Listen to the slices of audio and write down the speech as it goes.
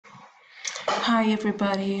Hi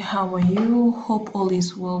everybody, how are you? Hope all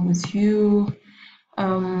is well with you.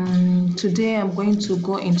 Today I'm going to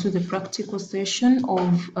go into the practical session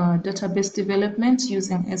of database development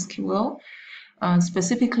using SQL.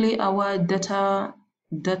 Specifically, our data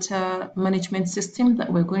management system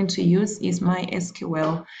that we're going to use is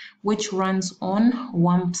MySQL, which runs on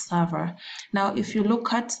WAMP server. Now, if you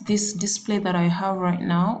look at this display that I have right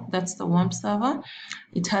now, that's the WAMP server.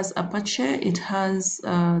 It has Apache, it has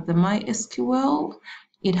the MySQL,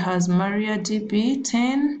 it has MariaDB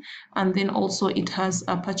 10, and then also it has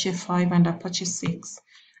Apache 5 and Apache 6.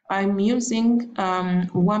 I'm using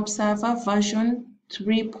WAMP server version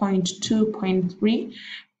 3.2.3,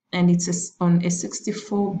 and it's on a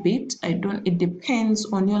 64-bit. It depends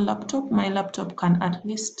on your laptop. My laptop can at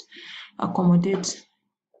least accommodate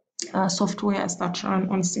softwares that run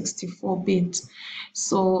on 64-bit.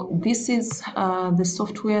 So this is the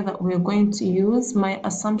software that we're going to use. My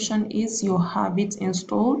assumption is you have it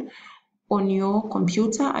installed on your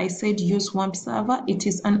computer. I said use WAMP server. It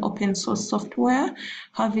is an open source software.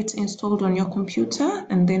 Have it installed on your computer,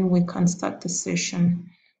 and then we can start the session.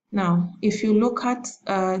 Now, if you look at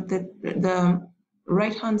the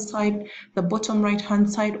right-hand side, the bottom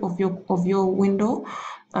right-hand side of your window,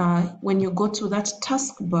 when you go to that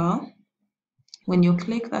taskbar, when you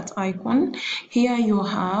click that icon, here you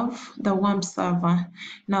have the WAMP server.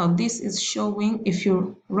 Now this is showing, if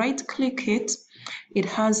you right-click it, it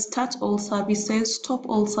has start all services, stop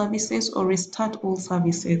all services, or restart all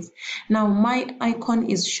services. Now my icon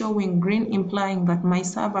is showing green, implying that my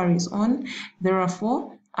server is on.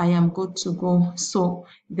 Therefore, I am good to go. So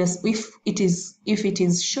this, if it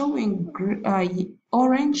is showing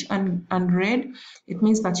orange and red, it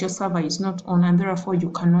means that your server is not on, and therefore you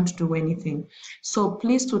cannot do anything. So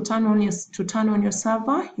please, to turn on your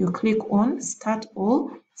server, you click on Start All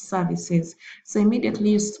Services. So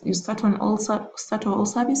immediately you start all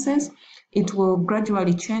services. It will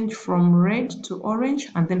gradually change from red to orange,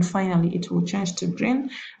 and then finally it will change to green,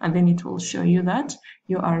 and then it will show you that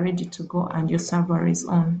you are ready to go and your server is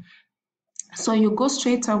on. So you go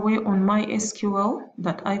straight away on MySQL,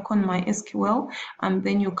 that icon MySQL, and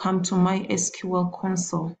then you come to MySQL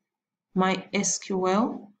console.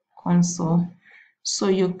 MySQL console. So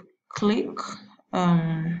you click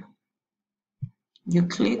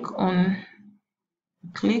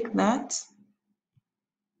that.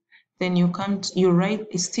 Then you come to,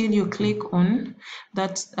 you click on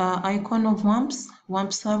that icon of WAMP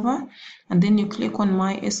server, and then you click on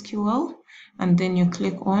MySQL, and then you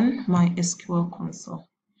click on MySQL console.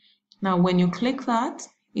 Now, when you click that,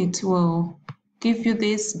 it will give you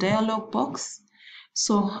this dialog box.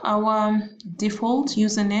 So our default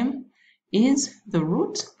username is the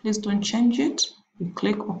root. Please don't change it. You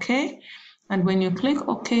click OK. And when you click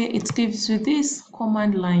OK, it gives you this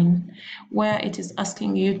command line where it is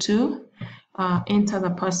asking you to enter the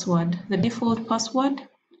password. The default password,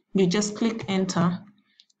 you just click enter.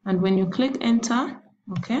 And when you click enter,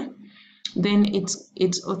 okay, then it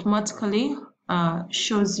automatically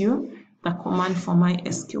shows you the command for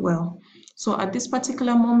MySQL. So at this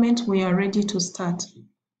particular moment, we are ready to start.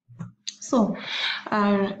 So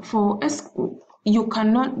for SQL, you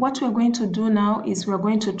cannot, what we're going to do now is we're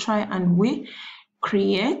going to try and we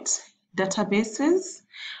create databases,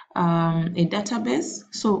 a database.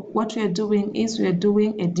 So what we're doing is we're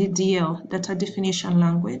doing a DDL, data definition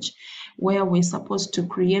language, where we're supposed to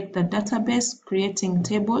create the database, creating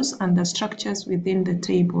tables and the structures within the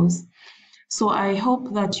tables. So I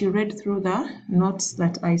hope that you read through the notes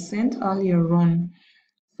that I sent earlier on.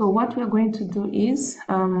 So what we're going to do is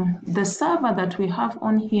the server that we have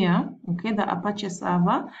on here, okay, the Apache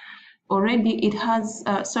server, already it has,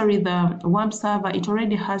 the WAMP server, it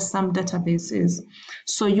already has some databases.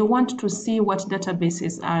 So you want to see what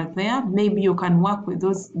databases are there. Maybe you can work with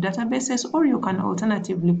those databases, or you can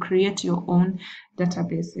alternatively create your own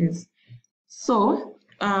databases. So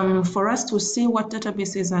for us to see what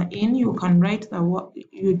databases are in, you can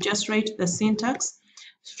just write the syntax,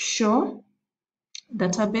 show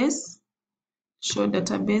databases,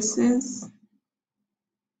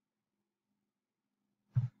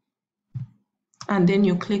 and then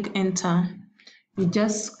you click enter. You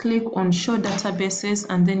just click on show databases,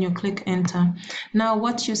 and then you click enter. Now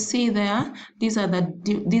what you see there, these are the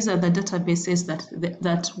databases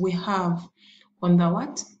that we have on the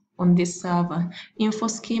on this server: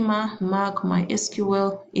 InfoSchema, Mark,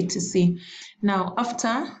 MySQL, etc. Now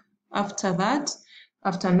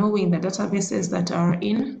after knowing the databases that are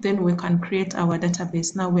in, then we can create our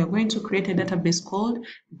database. Now we are going to create a database called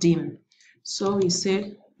DIM. So we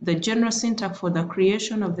say the general syntax for the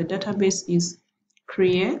creation of the database is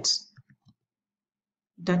create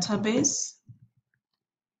database,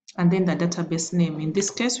 and then the database name. In this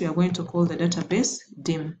case, we are going to call the database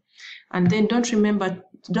dim. And then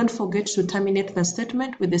don't forget to terminate the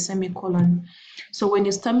statement with a semicolon. So when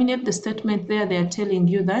you terminate the statement there, they are telling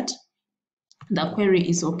you that the query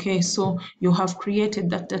is okay. So you have created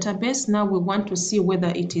that database. Now we want to see whether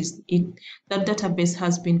that database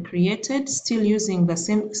has been created, still using the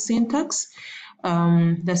same syntax.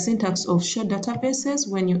 The syntax of show databases.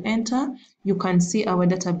 When you enter, you can see our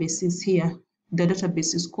database is here. The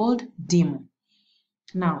database is called dim.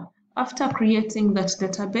 Now, after creating that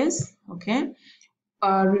database, okay,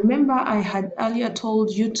 remember I had earlier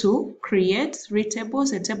told you to create 3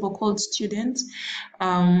 tables, a table called student,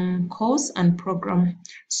 course, and program.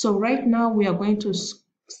 So right now we are going to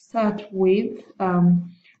start with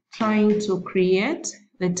trying to create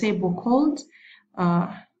the table called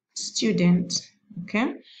student.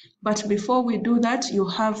 Okay, but before we do that, you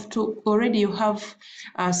have 6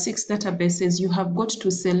 databases. You have got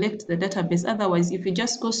to select the database. Otherwise, if you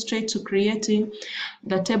just go straight to creating,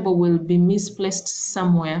 the table will be misplaced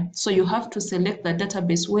somewhere. So you have to select the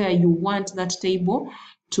database where you want that table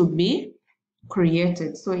to be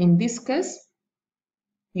created. So in this case,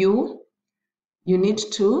 you write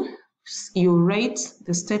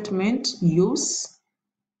the statement use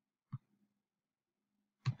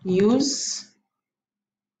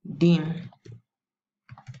dim.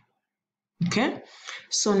 Okay,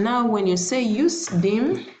 so now when you say use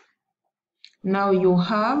dim, now you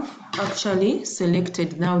have actually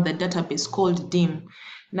selected now the database called dim.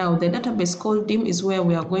 Now the database called dim is where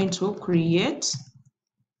we are going to create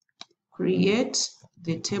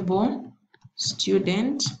the table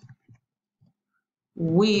student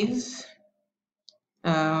with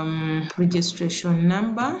registration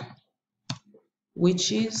number,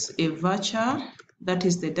 which is a voucher, that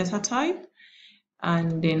is the data type.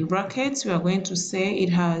 And in brackets, we are going to say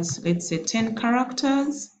it has, let's say, 10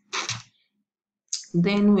 characters.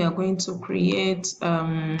 Then we are going to create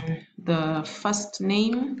the first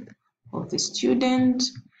name of the student,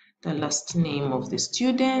 the last name of the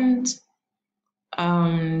student,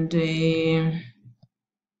 and the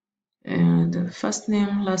first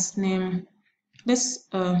name, last name.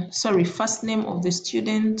 First name of the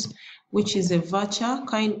student, which is a voucher.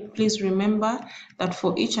 Please remember that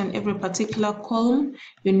for each and every particular column,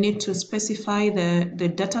 you need to specify the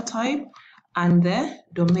data type and the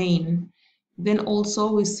domain. Then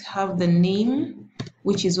also we have the name,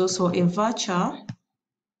 which is also a voucher.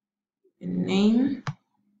 A name,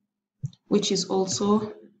 which is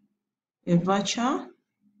also a voucher.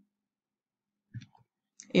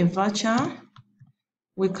 A voucher.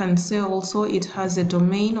 We can say also it has a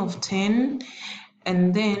domain of 10,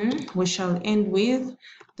 and then we shall end with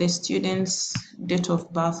the student's date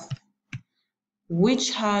of birth,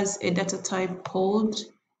 which has a data type called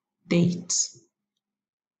date,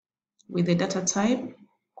 with a data type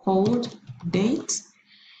called date.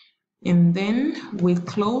 And then we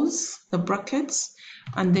close the brackets,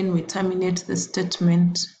 and then we terminate the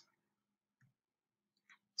statement.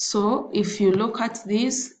 So if you look at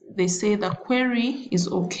this, they say the query is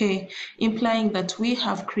okay, implying that we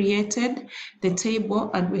have created the table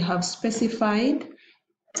and we have specified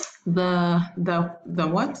we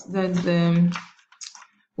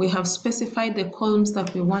have specified the columns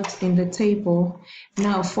that we want in the table.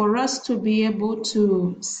 Now, for us to be able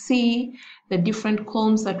to see the different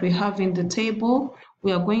columns that we have in the table,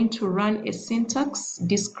 we are going to run a syntax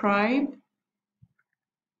describe.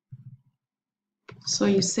 So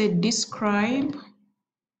you say describe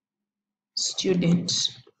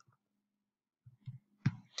student.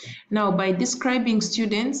 Now, by describing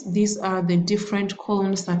students, these are the different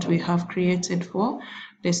columns that we have created for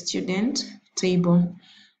the student table.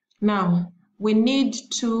 Now, we need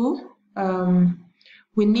to,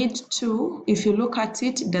 if you look at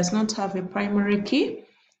it, it does not have a primary key.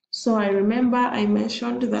 So I remember I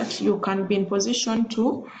mentioned that you can be in position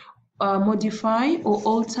to modify or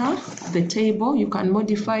alter the table. You can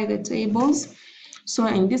modify the tables. So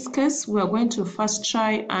in this case, we are going to first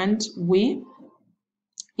try and we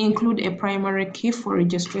include a primary key for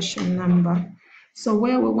registration number. So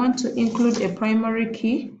where we want to include a primary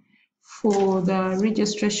key for the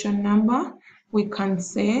registration number, we can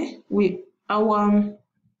say our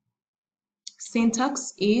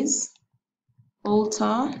syntax is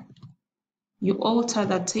alter. You alter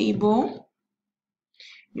the table.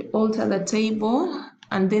 You alter the table,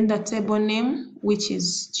 and then the table name, which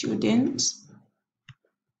is student.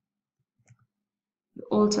 You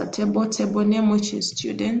alter table name, which is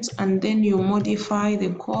student, and then you modify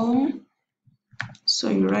the column. So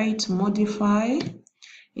you write modify.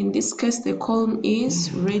 In this case, the column is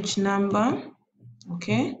reg number,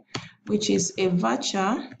 okay, which is a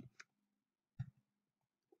voucher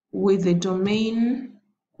with a domain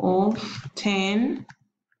of 10,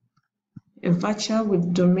 a voucher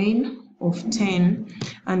with domain of 10.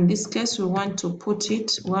 And in this case, we want to put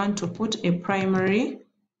a primary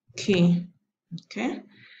key, okay?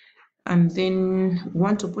 And then we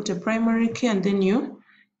want to put a primary key, and then you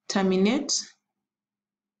terminate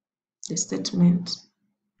the statement.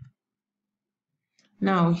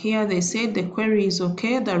 Now here they said the query is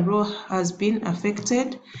okay, the row has been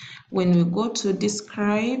affected. When we go to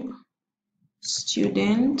describe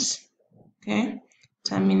student, okay,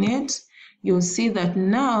 terminate, you'll see that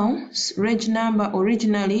now reg number,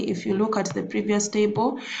 originally if you look at the previous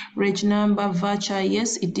table, reg number, voucher,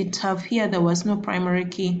 yes, it did have here, there was no primary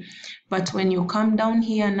key. But when you come down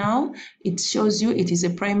here now, it shows you it is a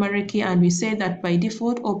primary key, and we say that by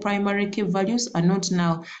default all primary key values are not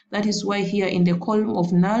null. That is why here in the column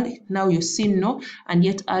of null, now you see no, and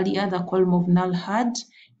yet earlier the column of null had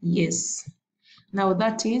yes. Now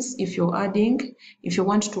that is if you're adding, if you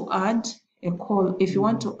want to add a call, if you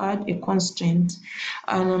want to add a constraint,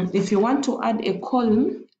 if you want to add a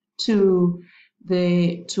column to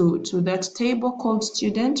the to that table called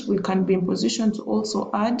student, we can be in position to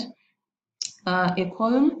also add a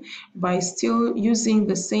column by still using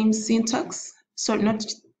the same syntax. So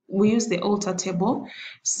we use the alter table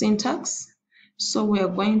syntax. So we are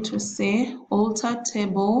going to say alter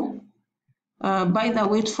table. By the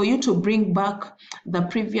way, for you to bring back the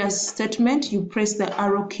previous statement, you press the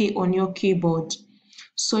arrow key on your keyboard.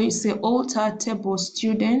 So you say alter table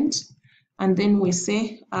student, and then we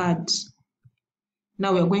say add.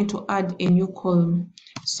 Now we're going to add a new column.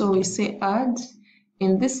 So we say add.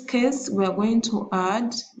 In this case, we are going to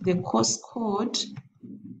add the course code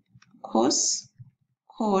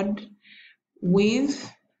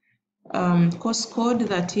with course code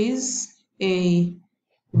that is a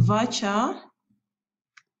voucher.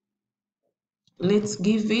 Let's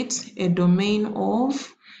give it a domain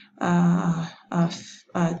of 10,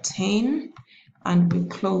 and we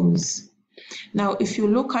close. Now, if you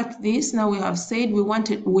look at this, now we have said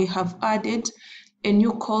we have added a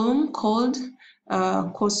new column called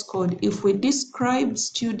course code. If we describe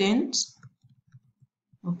student,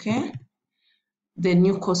 okay, the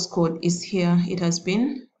new course code is here. It has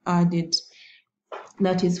been added.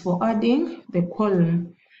 That is for adding the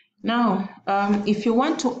column. Now, if you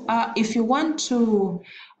want to,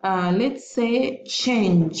 let's say,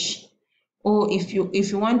 change, or if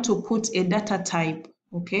you want to put a data type,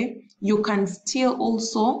 okay, you can still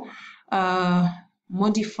also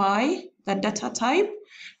modify the data type.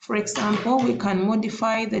 For example, we can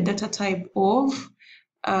modify the data type of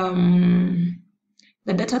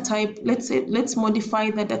let's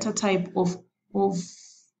modify the data type of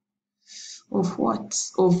what?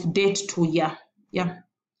 Of date to year. Yeah.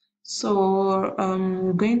 So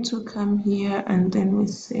we're going to come here, and then we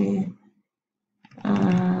say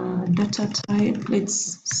data type,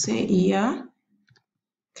 let's say year.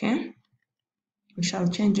 Okay, we shall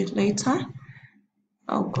change it later.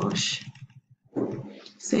 Oh gosh,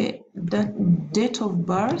 say that date of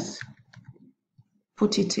birth,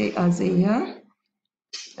 put it as a year.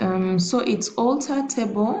 So it's alter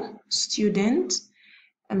table student,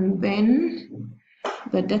 and then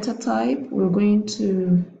the data type, we're going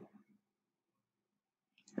to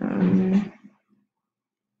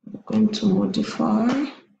modify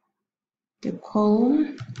the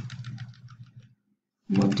column,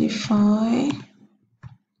 modify,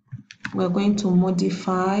 we're going to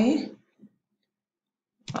modify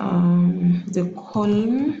the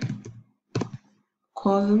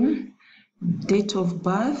column date of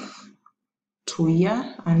birth to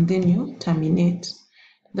year, and then you terminate.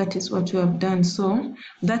 That is what you have done. So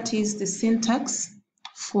that is the syntax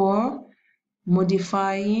for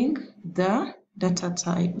modifying the data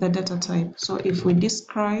type. So if we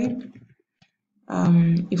describe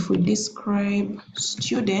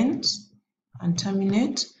student and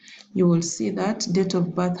terminate, you will see that date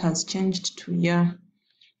of birth has changed to year.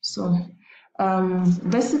 So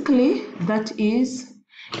basically that is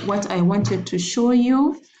what I wanted to show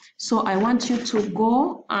you. So I want you to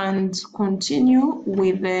go and continue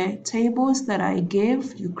with the tables that I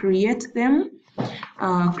gave. You create them,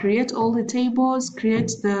 create all the tables,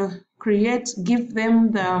 give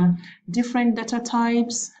them the different data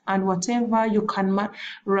types and whatever. You can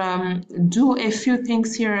do a few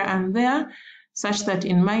things here and there, such that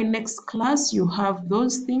in my next class you have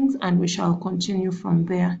those things, and we shall continue from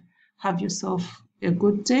there. Have yourself a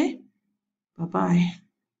good day. Bye-bye.